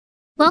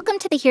Welcome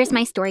to the Here's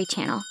My Story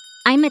channel.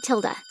 I'm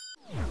Matilda.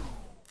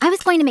 I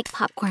was going to make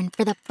popcorn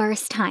for the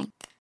first time.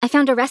 I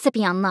found a recipe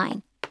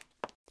online.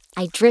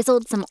 I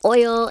drizzled some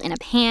oil in a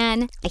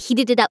pan. I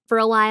heated it up for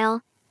a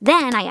while.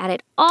 Then I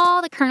added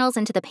all the kernels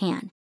into the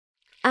pan.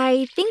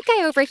 I think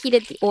I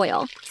overheated the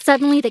oil.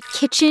 Suddenly, the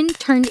kitchen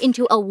turned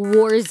into a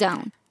war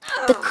zone.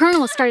 The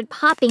kernels started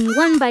popping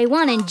one by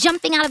one and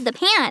jumping out of the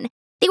pan.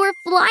 They were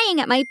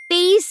flying at my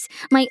face,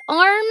 my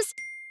arms.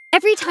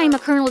 Every time a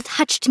kernel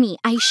touched me,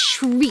 I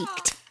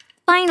shrieked.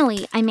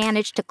 Finally, I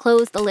managed to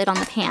close the lid on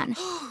the pan.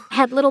 I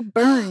had little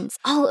burns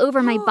all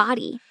over my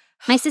body.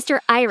 My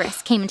sister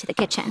Iris came into the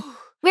kitchen.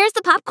 "Where's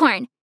the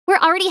popcorn? We're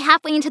already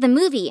halfway into the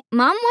movie.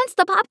 Mom wants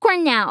the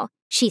popcorn now,"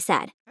 she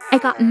said. I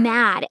got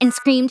mad and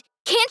screamed,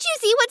 "Can't you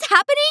see what's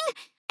happening?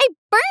 I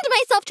burned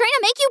myself trying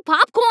to make you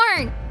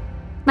popcorn."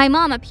 My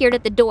mom appeared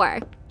at the door.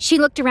 She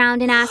looked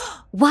around and asked,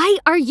 "Why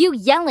are you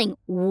yelling?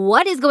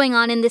 What is going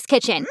on in this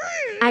kitchen?"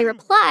 I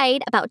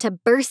replied, about to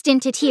burst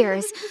into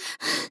tears.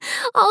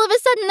 All of a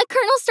sudden, the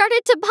kernels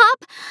started to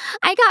pop.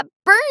 I got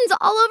burns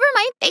all over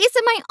my face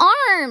and my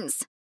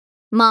arms.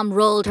 Mom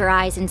rolled her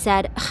eyes and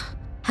said,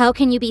 "How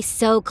can you be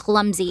so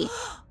clumsy?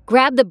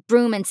 Grab the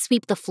broom and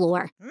sweep the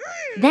floor."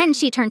 Then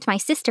she turned to my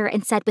sister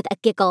and said with a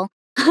giggle,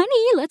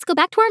 "Honey, let's go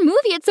back to our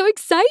movie. It's so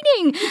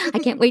exciting. I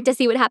can't wait to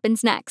see what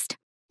happens next."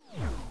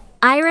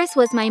 Iris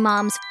was my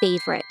mom's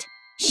favorite.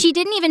 She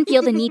didn't even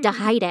feel the need to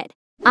hide it.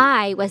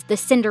 I was the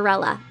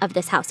Cinderella of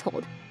this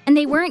household, and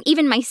they weren't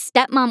even my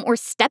stepmom or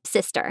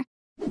stepsister.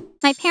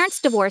 My parents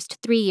divorced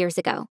 3 years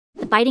ago.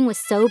 The fighting was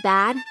so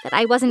bad that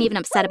I wasn't even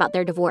upset about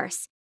their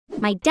divorce.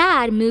 My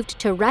dad moved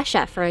to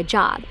Russia for a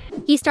job.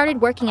 He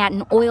started working at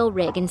an oil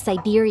rig in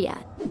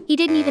Siberia. He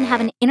didn't even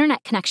have an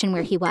internet connection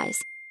where he was.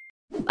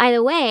 By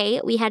the way,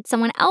 we had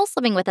someone else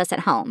living with us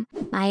at home,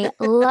 my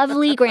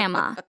lovely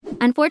grandma.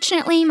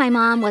 Unfortunately, my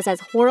mom was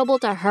as horrible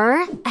to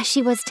her as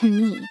she was to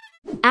me.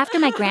 After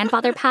my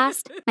grandfather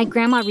passed, my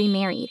grandma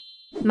remarried.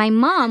 My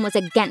mom was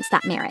against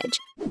that marriage.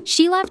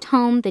 She left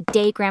home the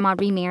day Grandma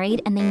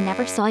remarried, and they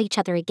never saw each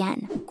other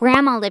again.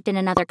 Grandma lived in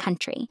another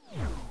country.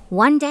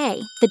 One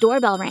day, the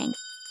doorbell rang.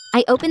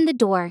 I opened the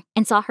door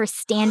and saw her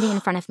standing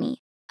in front of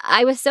me.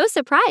 I was so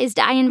surprised,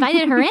 I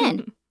invited her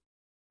in.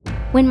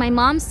 When my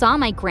mom saw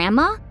my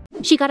grandma,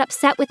 she got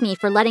upset with me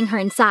for letting her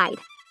inside.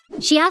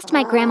 She asked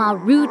my grandma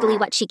rudely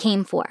what she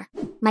came for.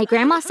 My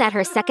grandma said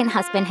her second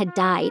husband had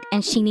died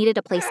and she needed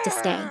a place to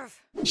stay.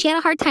 She had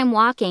a hard time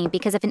walking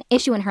because of an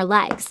issue in her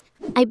legs.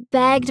 I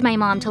begged my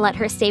mom to let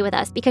her stay with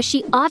us because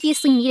she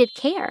obviously needed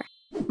care.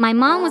 My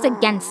mom was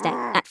against it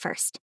at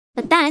first,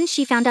 but then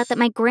she found out that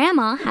my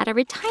grandma had a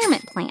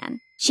retirement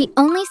plan. She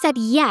only said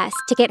yes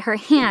to get her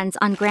hands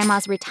on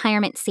Grandma's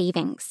retirement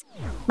savings.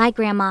 My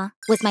grandma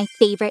was my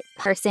favorite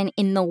person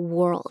in the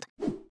world.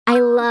 I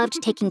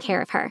loved taking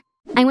care of her.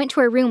 I went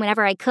to her room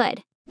whenever I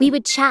could. We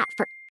would chat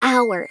for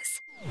hours.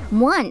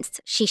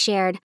 Once, she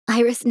shared,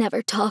 "Iris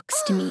never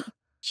talks to me.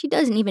 She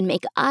doesn't even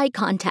make eye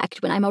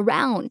contact when I'm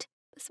around.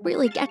 This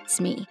really gets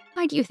me.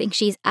 Why do you think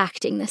she's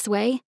acting this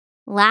way?"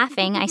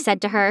 Laughing, I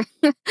said to her,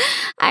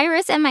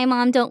 "Iris and my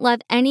mom don't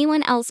love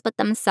anyone else but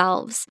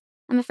themselves.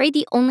 I'm afraid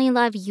the only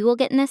love you will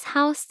get in this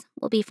house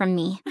will be from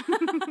me."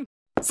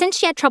 Since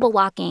she had trouble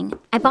walking,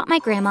 I bought my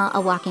grandma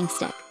a walking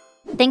stick.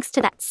 Thanks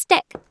to that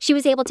stick, she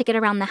was able to get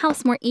around the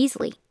house more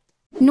easily.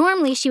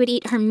 Normally, she would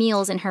eat her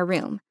meals in her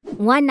room.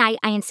 One night,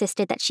 I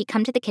insisted that she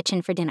come to the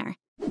kitchen for dinner.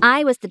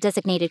 I was the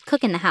designated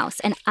cook in the house,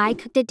 and I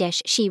cooked a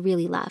dish she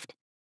really loved.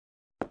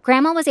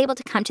 Grandma was able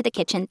to come to the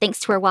kitchen thanks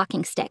to her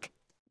walking stick.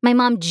 My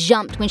mom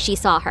jumped when she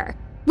saw her.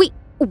 "Wait,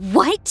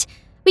 what?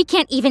 We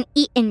can't even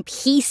eat in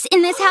peace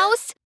in this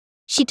house?"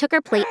 She took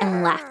her plate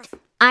and left.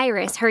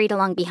 Iris hurried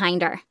along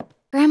behind her.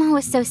 Grandma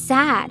was so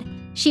sad.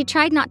 She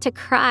tried not to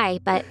cry,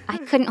 but I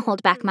couldn't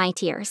hold back my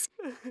tears.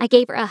 I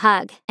gave her a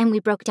hug, and we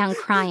broke down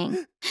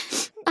crying.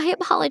 "I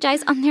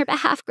apologize on their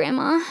behalf,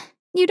 Grandma.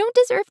 You don't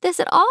deserve this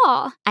at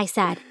all," I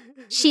said.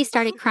 She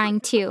started crying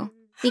too.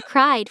 We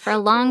cried for a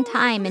long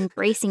time,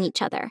 embracing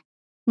each other.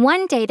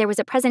 One day, there was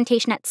a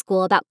presentation at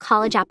school about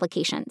college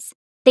applications.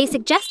 They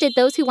suggested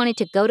those who wanted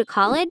to go to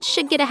college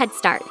should get a head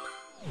start.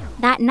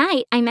 That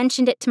night, I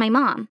mentioned it to my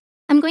mom.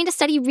 "I'm going to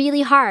study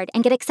really hard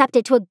and get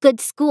accepted to a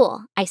good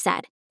school," I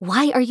said.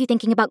 "Why are you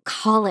thinking about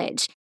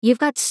college? You've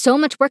got so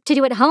much work to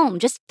do at home.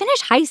 Just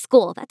finish high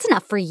school. That's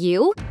enough for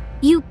you."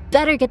 "You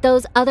better get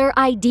those other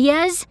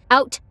ideas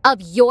out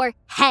of your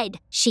head,"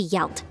 she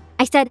yelled.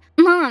 I said,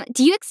 "Mom,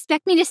 do you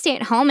expect me to stay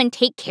at home and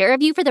take care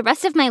of you for the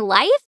rest of my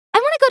life? I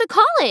want to go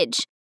to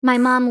college." My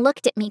mom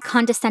looked at me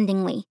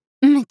condescendingly.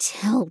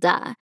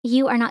 "Matilda,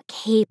 you are not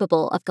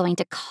capable of going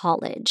to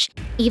college.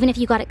 Even if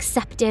you got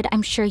accepted,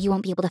 I'm sure you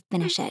won't be able to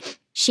finish it,"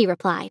 she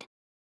replied.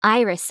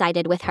 Iris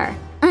sided with her.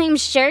 "I'm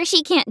sure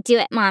she can't do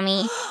it,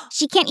 Mommy.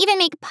 She can't even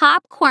make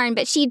popcorn,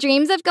 but she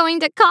dreams of going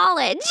to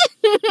college,"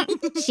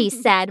 she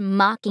said,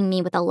 mocking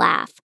me with a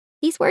laugh.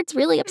 These words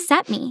really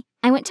upset me.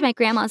 I went to my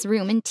grandma's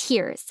room in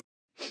tears.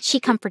 She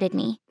comforted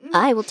me.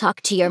 "I will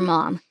talk to your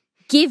mom.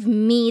 Give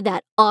me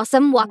that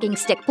awesome walking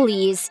stick,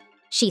 please,"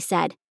 she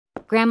said.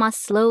 Grandma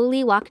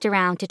slowly walked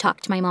around to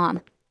talk to my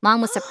mom.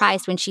 Mom was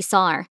surprised when she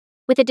saw her.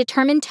 With a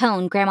determined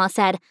tone, Grandma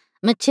said,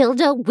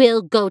 "Matilda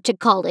will go to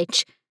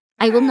college.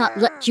 I will not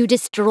let you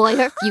destroy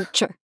her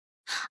future.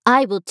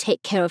 I will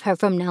take care of her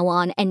from now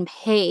on and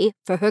pay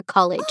for her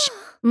college."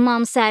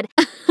 Mom said,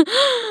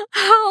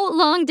 "How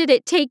long did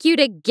it take you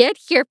to get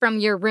here from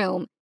your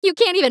room? You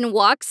can't even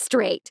walk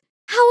straight.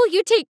 How will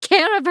you take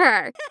care of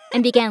her?"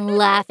 And began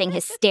laughing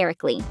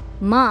hysterically.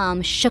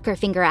 Mom shook her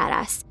finger at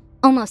us.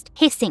 Almost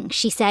hissing,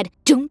 she said,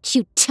 "Don't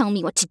you tell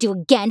me what to do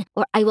again,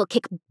 or I will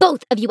kick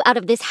both of you out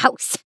of this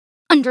house.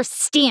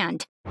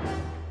 Understand?"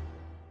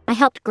 I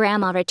helped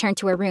Grandma return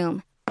to her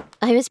room.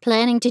 "I was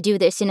planning to do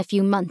this in a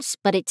few months,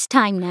 but it's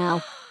time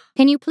now.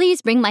 Can you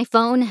please bring my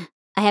phone?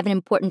 I have an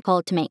important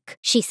call to make,"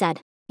 she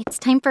said. "It's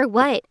time for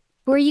what?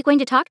 Who are you going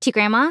to talk to,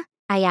 Grandma?"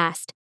 I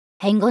asked.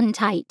 "Hang on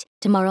tight.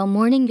 Tomorrow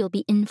morning you'll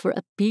be in for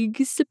a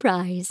big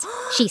surprise,"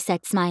 she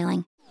said,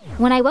 smiling.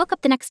 When I woke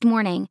up the next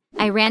morning,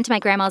 I ran to my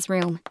grandma's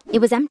room. It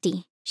was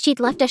empty. She'd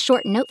left a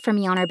short note for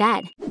me on her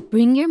bed.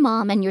 "Bring your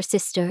mom and your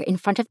sister in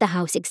front of the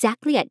house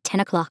exactly at 10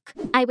 o'clock.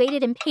 I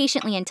waited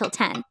impatiently until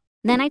 10.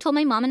 Then I told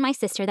my mom and my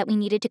sister that we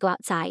needed to go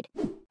outside.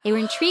 They were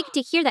intrigued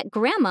to hear that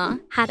Grandma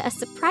had a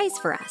surprise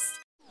for us.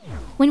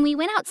 When we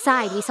went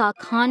outside, we saw a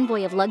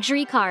convoy of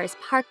luxury cars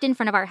parked in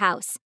front of our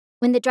house.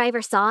 When the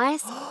driver saw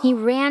us, he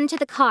ran to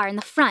the car in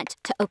the front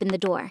to open the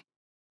door.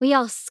 We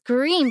all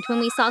screamed when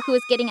we saw who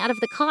was getting out of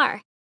the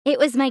car. It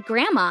was my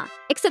grandma,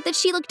 except that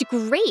she looked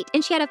great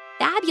and she had a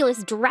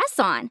fabulous dress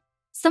on.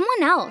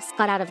 Someone else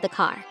got out of the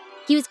car.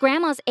 He was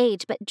Grandma's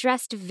age, but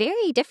dressed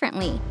very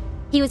differently.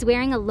 He was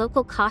wearing a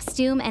local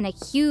costume and a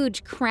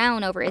huge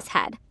crown over his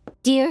head.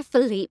 "Dear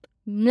Philippe,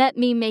 let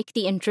me make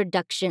the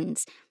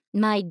introductions.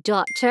 My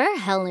daughter,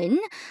 Helen,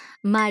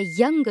 my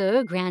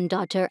younger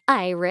granddaughter,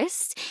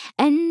 Iris,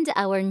 and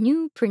our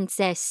new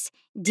princess,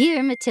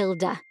 dear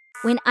Matilda."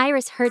 When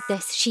Iris heard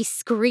this, she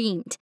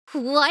screamed.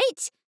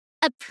 "What?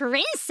 A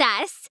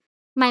princess?"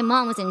 My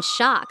mom was in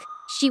shock.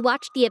 She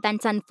watched the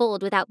events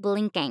unfold without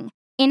blinking.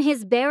 In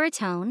his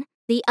baritone,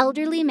 the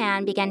elderly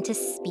man began to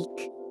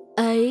speak.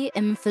 "I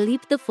am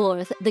Philippe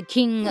IV, the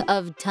king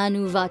of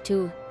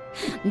Tanuvatu.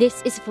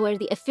 This is for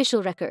the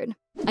official record.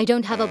 I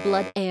don't have a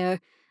blood heir.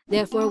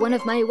 Therefore, one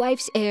of my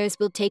wife's heirs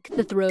will take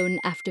the throne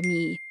after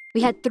me.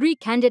 We had 3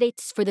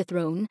 candidates for the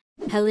throne: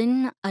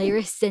 Helen,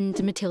 Iris,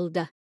 and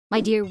Matilda. My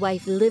dear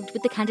wife lived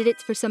with the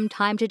candidates for some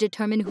time to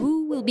determine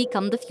who will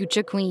become the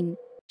future queen.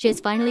 She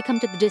has finally come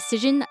to the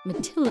decision that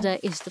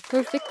Matilda is the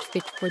perfect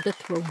fit for the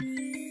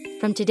throne.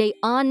 From today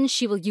on,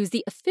 she will use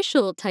the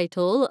official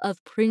title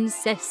of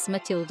Princess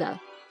Matilda.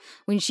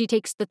 When she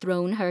takes the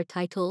throne, her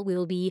title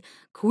will be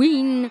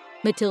Queen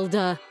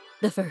Matilda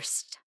I.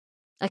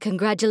 I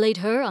congratulate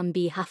her on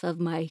behalf of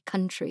my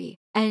country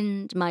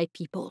and my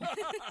people."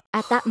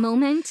 At that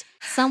moment,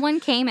 someone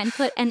came and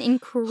put an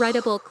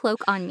incredible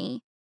cloak on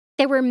me.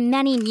 There were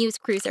many news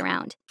crews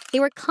around. They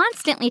were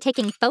constantly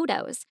taking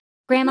photos.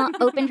 Grandma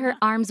opened her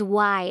arms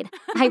wide.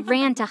 I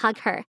ran to hug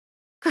her.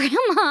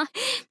 "Grandma,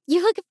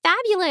 you look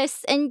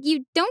fabulous, and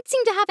you don't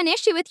seem to have an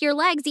issue with your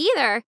legs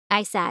either,"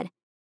 I said.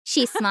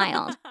 She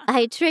smiled.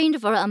 "I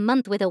trained for a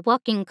month with a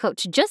walking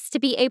coach just to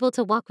be able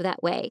to walk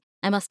that way.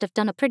 I must have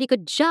done a pretty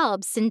good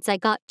job since I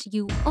got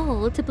you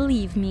all to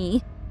believe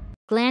me."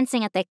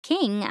 Glancing at the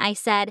king, I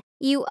said,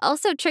 "You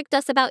also tricked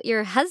us about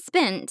your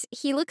husband.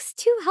 He looks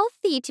too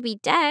healthy to be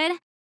dead.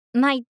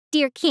 My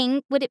dear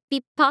king, would it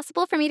be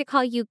possible for me to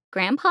call you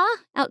Grandpa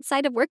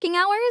outside of working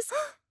hours?"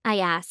 I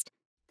asked.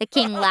 The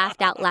king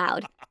laughed out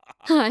loud.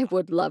 "I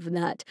would love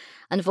that.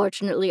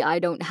 Unfortunately, I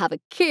don't have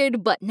a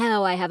kid, but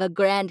now I have a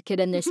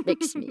grandkid and this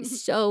makes me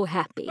so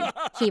happy,"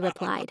 he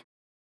replied.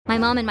 My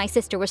mom and my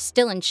sister were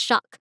still in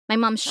shock. My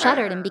mom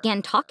shuddered and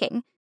began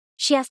talking.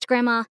 She asked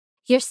Grandma,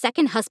 "Your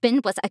second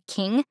husband was a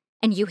king,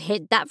 and you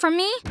hid that from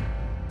me?"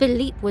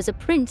 "Philippe was a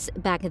prince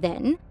back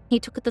then. He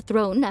took the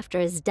throne after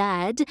his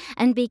dad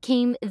and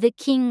became the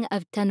king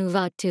of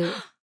Tanuvatu.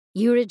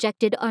 You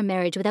rejected our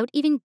marriage without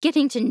even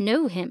getting to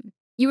know him.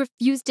 You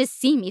refused to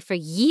see me for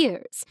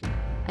years.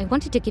 I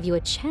wanted to give you a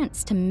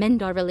chance to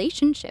mend our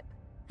relationship.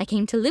 I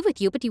came to live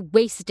with you, but you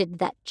wasted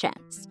that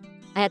chance.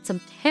 I had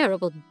some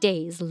terrible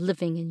days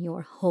living in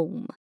your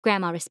home,"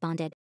 Grandma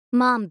responded.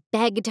 Mom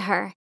begged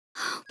her.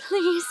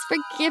 "Please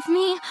forgive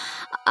me.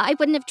 I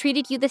wouldn't have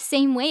treated you the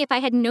same way if I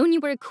had known you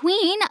were a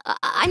queen.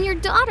 I'm your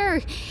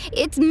daughter.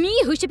 It's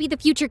me who should be the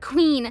future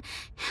queen.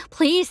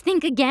 Please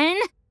think again."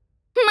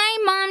 "My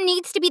mom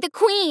needs to be the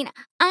queen.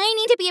 I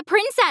need to be a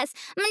princess.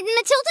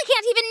 Matilda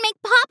can't even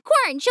make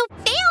popcorn. She'll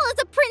fail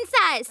as a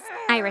princess,"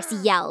 Iris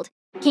yelled.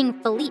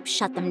 King Philippe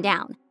shut them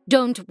down.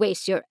 "Don't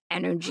waste your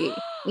energy.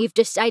 We've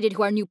decided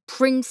who our new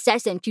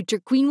princess and future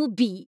queen will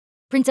be.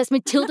 Princess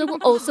Matilda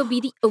will also be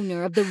the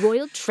owner of the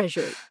royal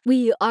treasury.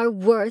 We are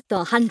worth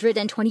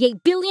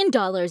 $128 billion,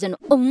 and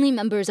only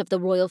members of the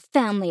royal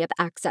family have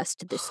access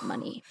to this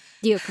money.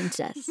 Dear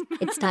princess,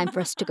 it's time for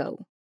us to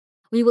go.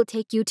 We will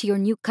take you to your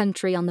new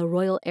country on the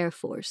Royal Air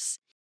Force.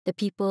 The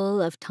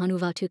people of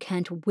Tanuvatu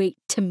can't wait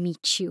to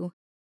meet you.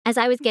 As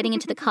I was getting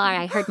into the car,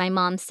 I heard my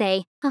mom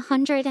say,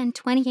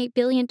 $128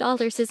 billion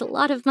is a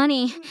lot of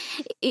money.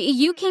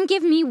 You can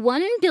give me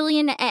 $1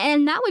 billion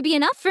and that would be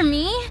enough for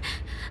me.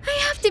 I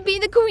have to be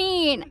the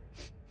queen.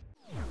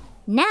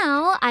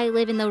 Now I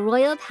live in the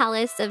royal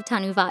palace of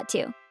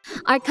Tanuvatu.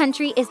 Our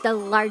country is the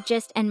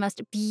largest and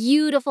most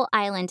beautiful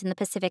island in the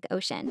Pacific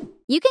Ocean.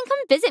 You can come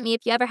visit me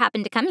if you ever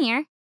happen to come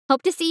here.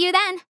 Hope to see you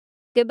then.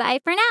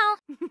 Goodbye for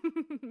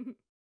now.